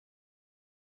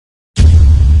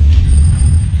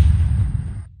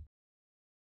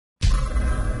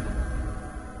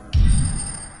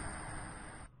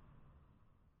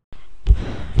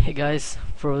Hey guys,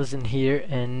 Frozen here,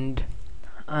 and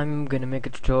I'm gonna make a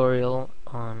tutorial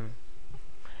on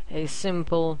a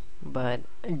simple but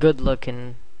good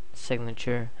looking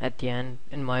signature at the end,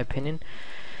 in my opinion.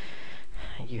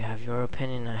 You have your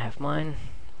opinion, I have mine.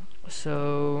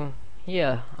 So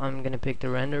yeah, I'm gonna pick the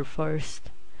render first,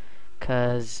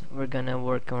 cause we're gonna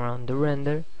work around the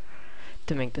render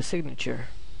to make the signature.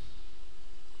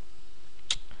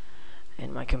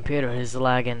 And my computer is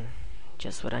lagging,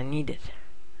 just what I needed.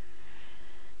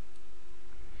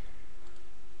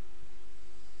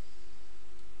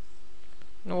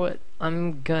 You know what?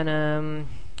 I'm gonna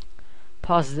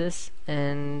pause this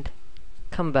and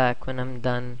come back when I'm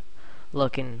done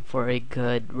looking for a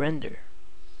good render.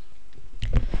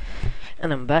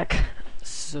 And I'm back.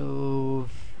 So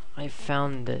I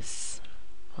found this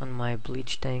on my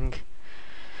bleach tank,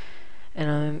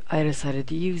 and I decided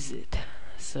to use it.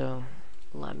 So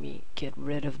let me get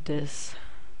rid of this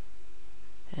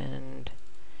and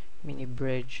mini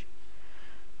bridge.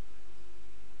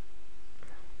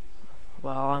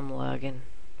 Wow, I'm lagging.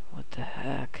 What the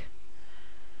heck?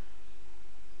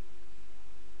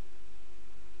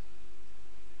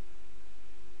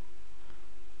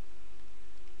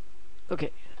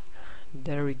 Okay,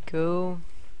 there we go.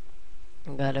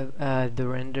 Got the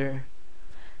render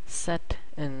set,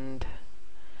 and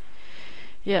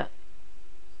yeah,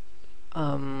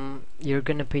 you're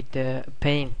gonna paint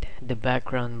the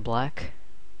background black.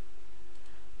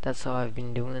 That's how I've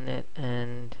been doing it,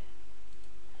 and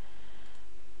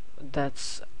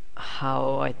that's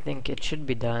how I think it should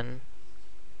be done.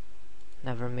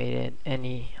 Never made it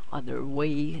any other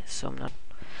way, so I'm not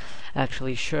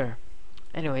actually sure.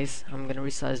 Anyways, I'm gonna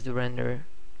resize the render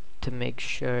to make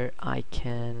sure it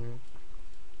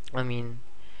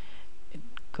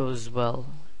goes well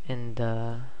in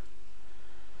the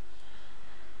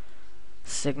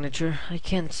signature. I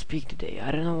can't speak today,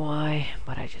 I don't know why,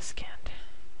 but I just can't.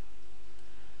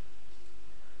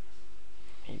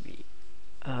 Maybe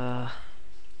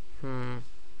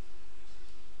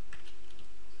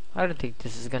I don't think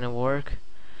this is gonna work.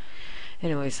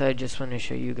 Anyways, I just want to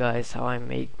show you guys how I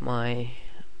made my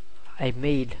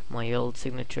old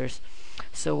signatures.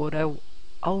 So what I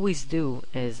always do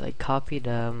is I copy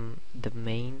the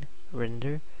main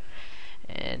render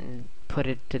and put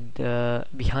it to the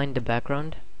behind the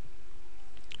background,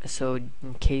 so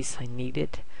in case I need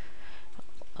it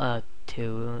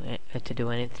to do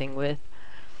anything with,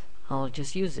 I'll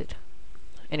just use it.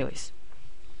 Anyways,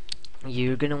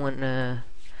 you're gonna wanna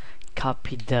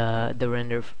copy the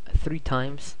render 3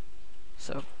 times.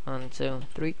 So 1, 2,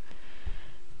 3.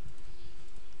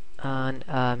 And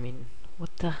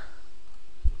what the?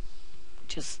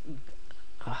 Just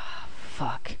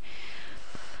fuck.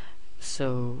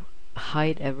 So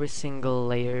hide every single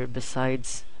layer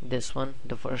besides this one,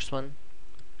 the first one.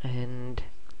 And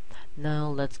now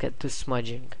let's get to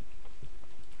smudging.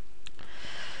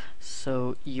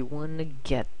 So you want to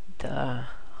get the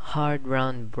hard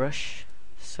round brush,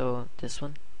 so this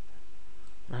one,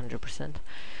 100%,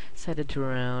 set it to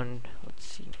around, let's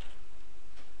see,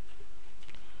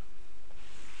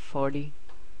 40,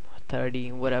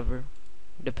 30, whatever,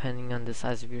 depending on the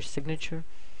size of your signature.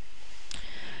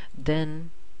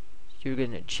 Then you're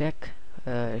gonna check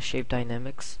shape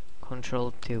dynamics,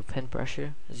 control to pen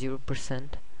pressure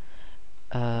 0%,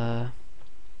 a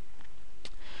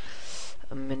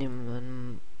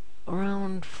minimum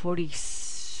around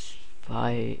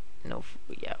 45, no,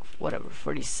 yeah, whatever,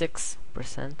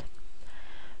 46%.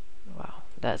 Wow,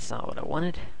 that's not what I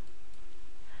wanted.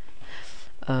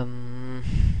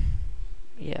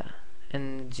 Yeah,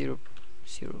 and 0,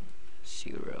 0,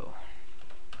 0,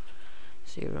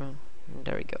 0,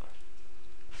 there we go.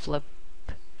 Flip.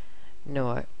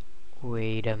 No,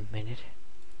 wait a minute.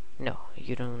 No,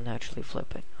 you don't actually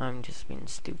flip it. I'm just being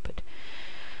stupid.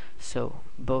 So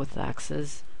both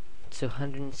axes to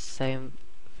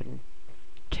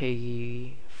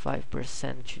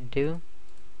 175% should do.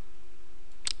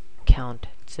 Count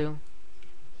 2.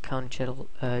 Count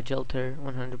Jilter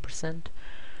 100%,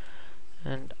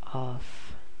 and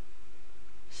off.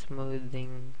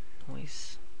 Smoothing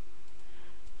noise.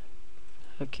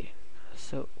 Okay,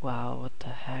 so wow, what the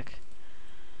heck?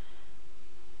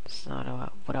 It's not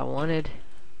what I wanted.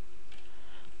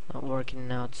 Not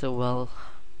working out so well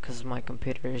because my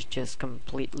computer is just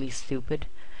completely stupid.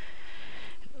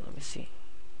 Let me see.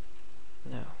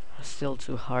 No, still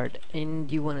too hard.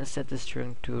 And you want to set the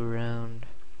string to around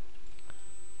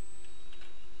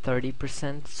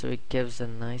 30%, so it gives a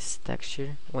nice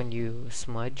texture when you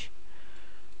smudge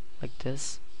like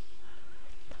this.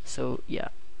 So yeah,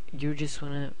 you're just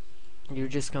going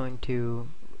to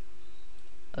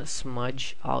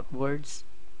smudge outwards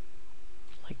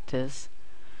like this,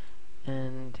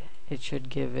 and it should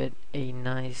give it a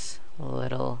nice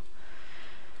little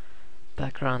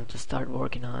background to start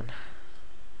working on.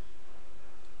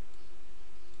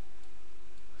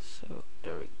 So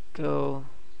there we go.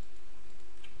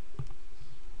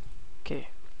 Okay.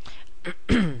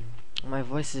 My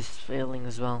voice is failing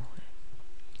as well.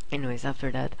 Anyways, after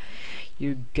that,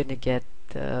 you're gonna get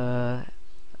the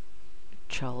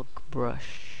chalk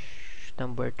brush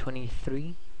number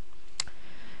 23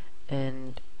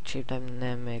 and shape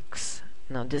dynamics.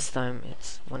 Now this time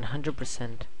it's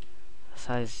 100%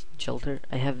 size jilter.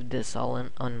 I have this all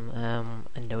on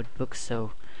a notebook,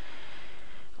 so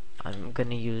I'm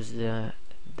gonna use the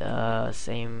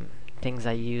same things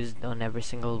I used on every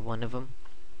single one of them.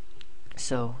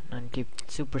 So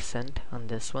 92% on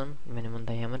this one, minimum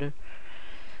diameter.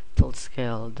 Tilt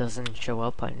scale doesn't show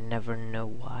up, I never know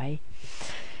why.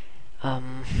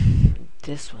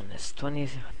 This one is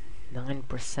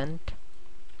 29%,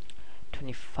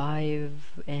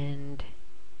 25, and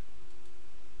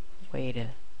wait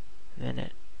a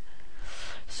minute.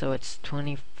 So it's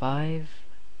 25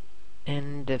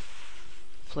 and the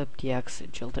flip the X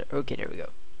jilter. Okay, there we go.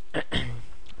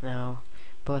 Now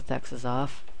both axes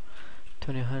off.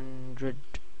 2000, what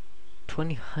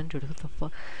the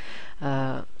fuck?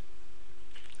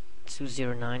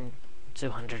 209,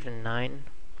 209,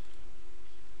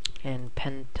 and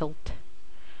pen tilt,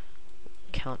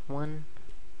 count 1,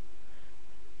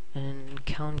 and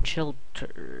count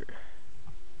jilter.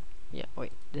 Yeah,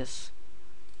 wait, this,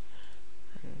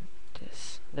 and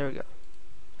this, there we go.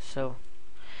 So,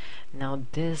 now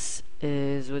this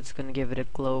is what's gonna give it a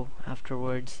glow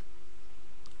afterwards.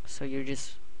 So you're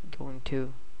just going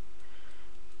to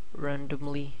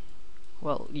randomly,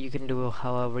 well, you can do it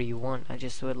however you want. I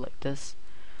just do it like this,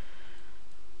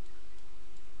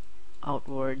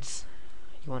 outwards.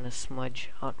 You want to smudge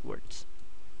outwards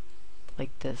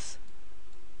like this.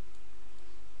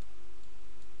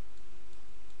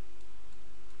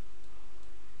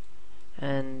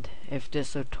 And if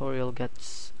this tutorial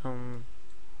gets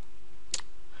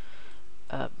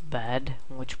bad,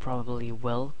 which probably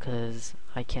will, cause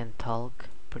I can't talk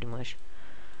pretty much.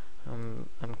 I'm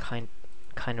kind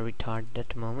of retarded at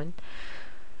the moment.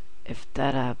 If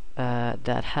that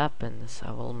happens,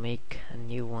 I will make a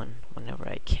new one whenever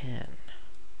I can,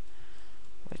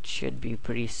 which should be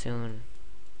pretty soon.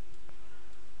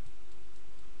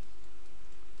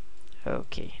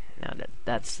 Okay, now that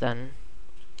that's done,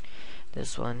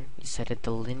 this one you set it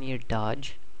to linear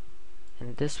dodge,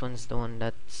 and this one's the one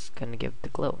that's gonna give the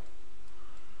glow.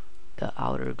 The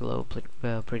outer glow,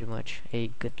 pretty much a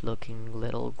good looking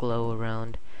little glow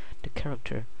around the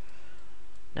character.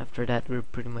 And after that we're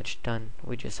pretty much done.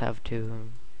 We just have to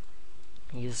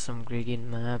use some gradient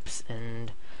maps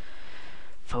and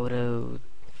photo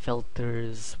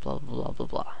filters, blah blah blah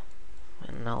blah,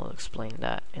 and I'll explain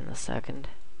that in a second.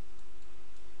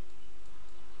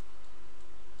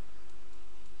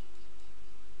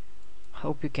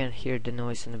 Hope you can hear the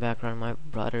noise in the background. My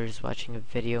brother is watching a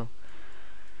video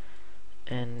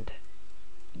and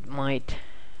it might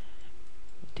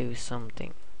do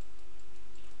something.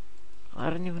 I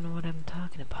don't even know what I'm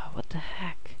talking about. What the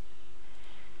heck?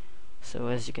 So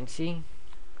as you can see,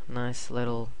 nice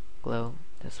little glow.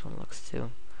 This one looks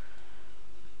too.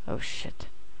 Oh shit.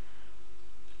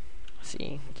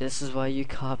 See, this is why you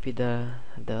copy the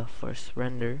first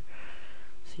render,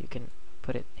 so you can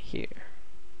put it here.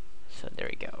 So there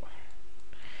we go.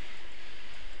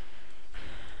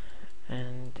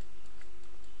 And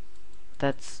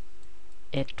that's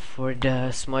it for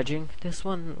the smudging. This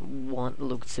one won't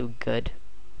look so good,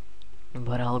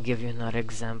 but I'll give you another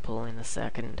example in a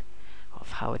second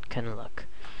of how it can look.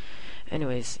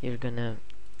 Anyways, you're gonna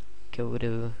go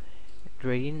to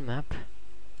gradient map.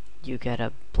 You get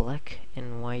a black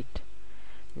and white.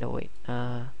 No wait.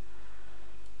 Oh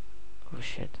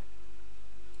shit.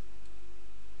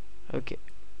 Okay.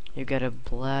 You got a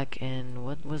black and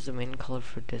what was the main color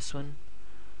for this one?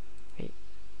 Wait.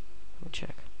 Let me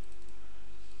check.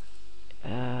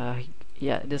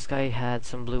 Yeah, this guy had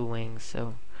some blue wings,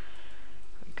 so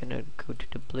I'm gonna go to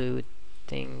the blue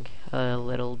thing, a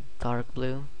little dark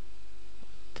blue.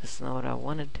 That's not what I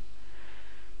wanted.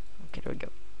 Okay, there we go.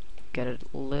 Get a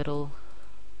little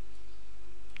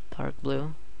dark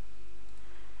blue.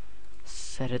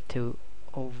 Set it to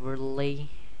overlay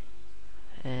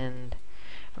and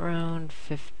around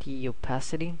 50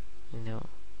 opacity. No,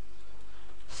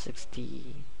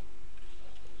 60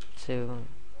 to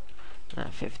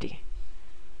 50.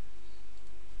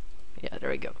 Yeah, there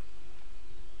we go.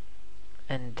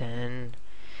 And then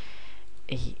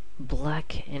a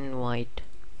black and white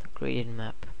gradient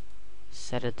map.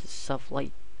 Set it to soft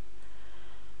light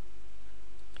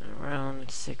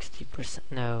 60%.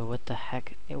 No, what the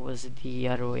heck? It was the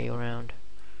other way around.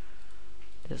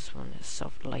 This one is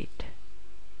soft light.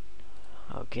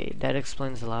 Okay, that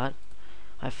explains a lot.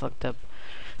 I fucked up.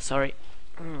 Sorry.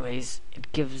 Anyways,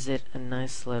 it gives it a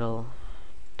nice little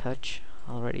touch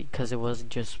already because it was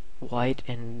just white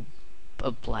and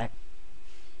a black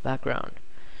background.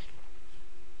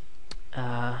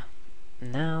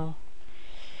 Now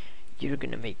you're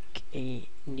gonna make a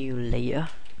new layer.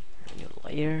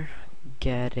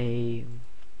 Get a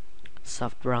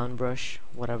soft brown brush,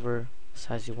 whatever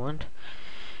size you want.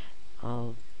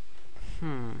 I'll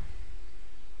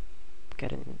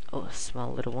get a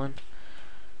small little one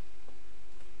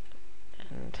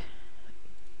and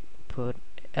put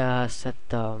set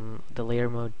the layer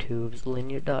mode to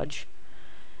linear dodge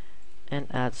and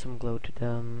add some glow to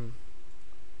the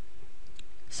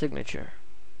signature.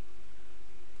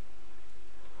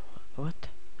 What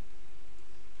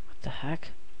the heck?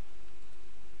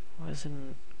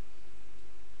 Wasn't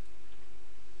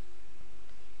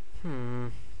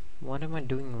what am I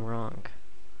doing wrong?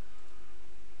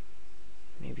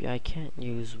 Maybe I can't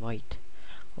use white.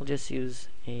 I'll just use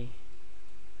a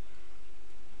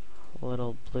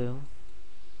little blue.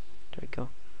 There we go.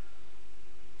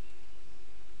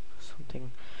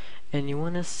 Something. And you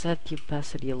want to set the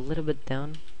opacity a little bit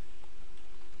down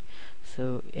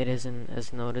so it isn't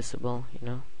as noticeable, you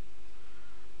know?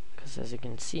 Because as you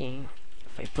can see,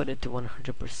 if I put it to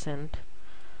 100%,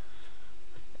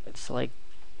 it's like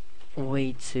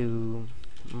way too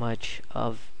much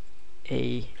of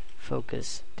a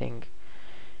focus thing.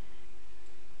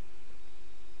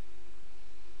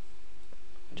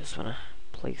 Just wanna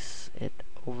place it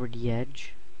over the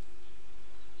edge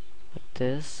like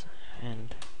this,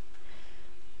 and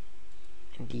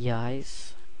in the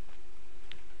eyes.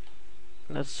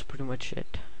 That's pretty much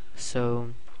it. So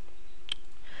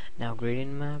now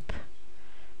gradient map.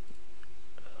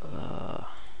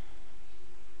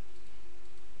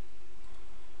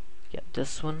 Yeah,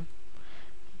 this one,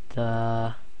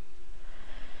 the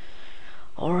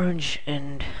orange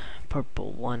and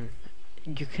purple one.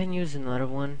 You can use another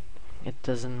one, it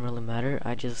doesn't really matter.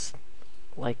 I just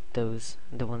like those,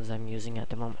 the ones I'm using at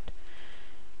the moment,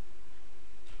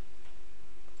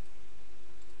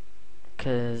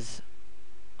 because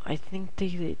I think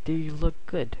they look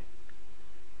good,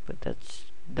 but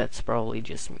that's probably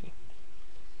just me.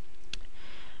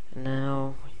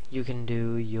 Now you can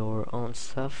do your own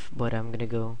stuff, but I'm gonna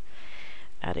go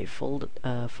add a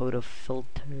photo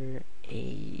filter,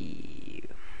 a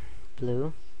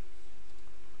blue,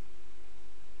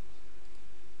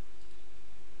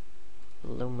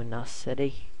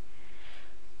 luminosity.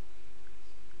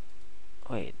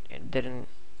 Wait, it didn't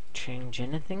change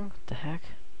anything? What the heck?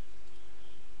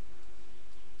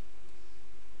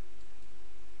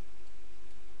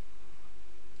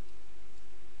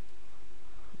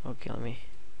 Okay, let me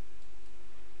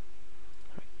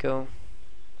go.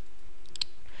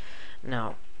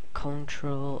 Now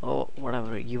control, or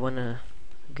whatever you wanna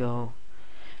go,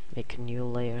 make a new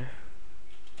layer,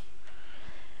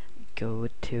 go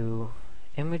to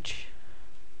image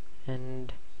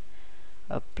and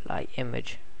apply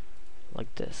image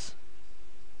like this,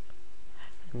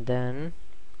 and then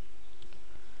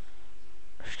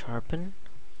sharpen.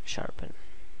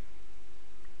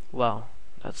 Wow,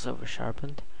 that's over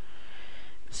sharpened.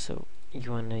 So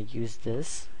you wanna use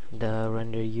this, the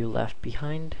render you left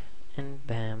behind, and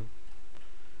bam,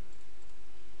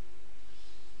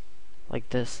 like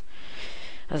this.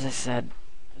 As I said,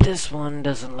 this one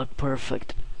doesn't look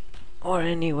perfect or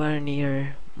anywhere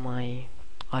near my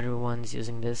other ones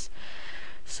using this.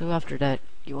 So after that,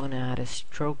 you wanna add a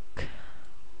stroke,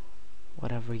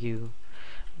 whatever you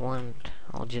want.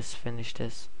 I'll just finish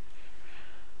this.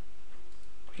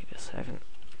 Wait a second.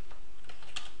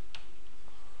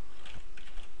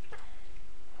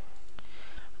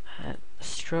 Add a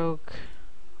stroke.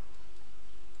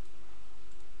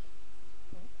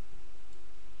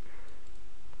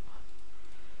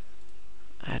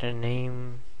 Add a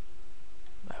name.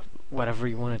 Whatever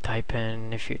you want to type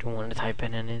in. If you don't want to type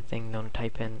in anything, don't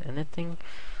type in anything.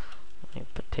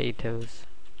 Like potatoes.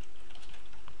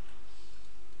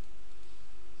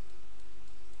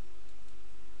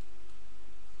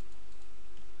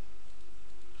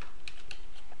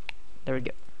 There we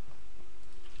go.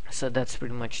 So that's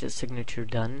pretty much the signature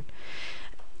done.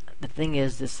 The thing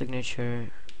is, the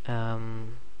signature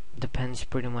depends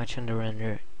pretty much on the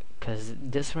render, because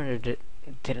this render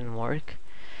didn't work,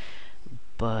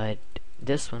 but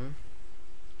this one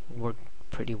worked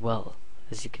pretty well,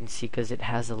 as you can see, because it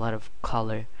has a lot of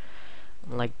color.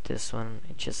 Like this one,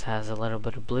 it just has a little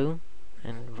bit of blue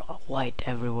and white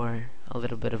everywhere, a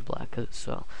little bit of black as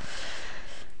well.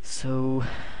 So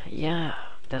yeah,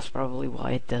 that's probably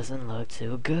why it doesn't look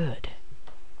so good.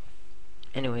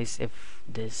 Anyways, if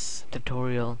this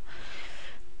tutorial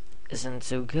isn't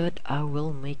so good, I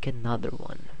will make another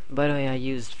one. By the way, I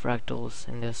used fractals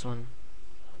in this one.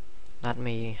 That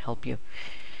may help you.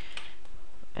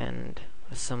 And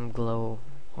some glow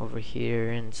over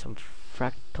here and some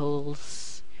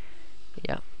fractals.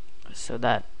 Yeah, so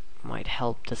that might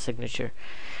help the signature.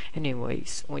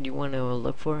 Anyways, what you want to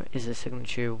look for is a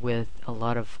signature with a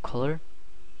lot of color,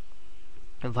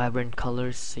 vibrant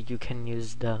colors, so you can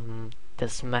use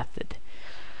this method.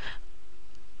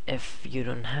 If you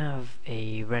don't have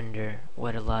a render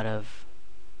with a lot of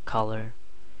color,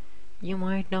 you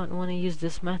might not want to use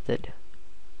this method.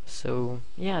 So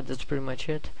yeah, that's pretty much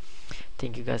it.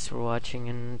 Thank you guys for watching,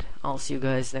 and I'll see you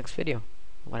guys next video,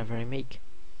 whatever I make.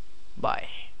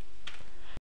 Bye.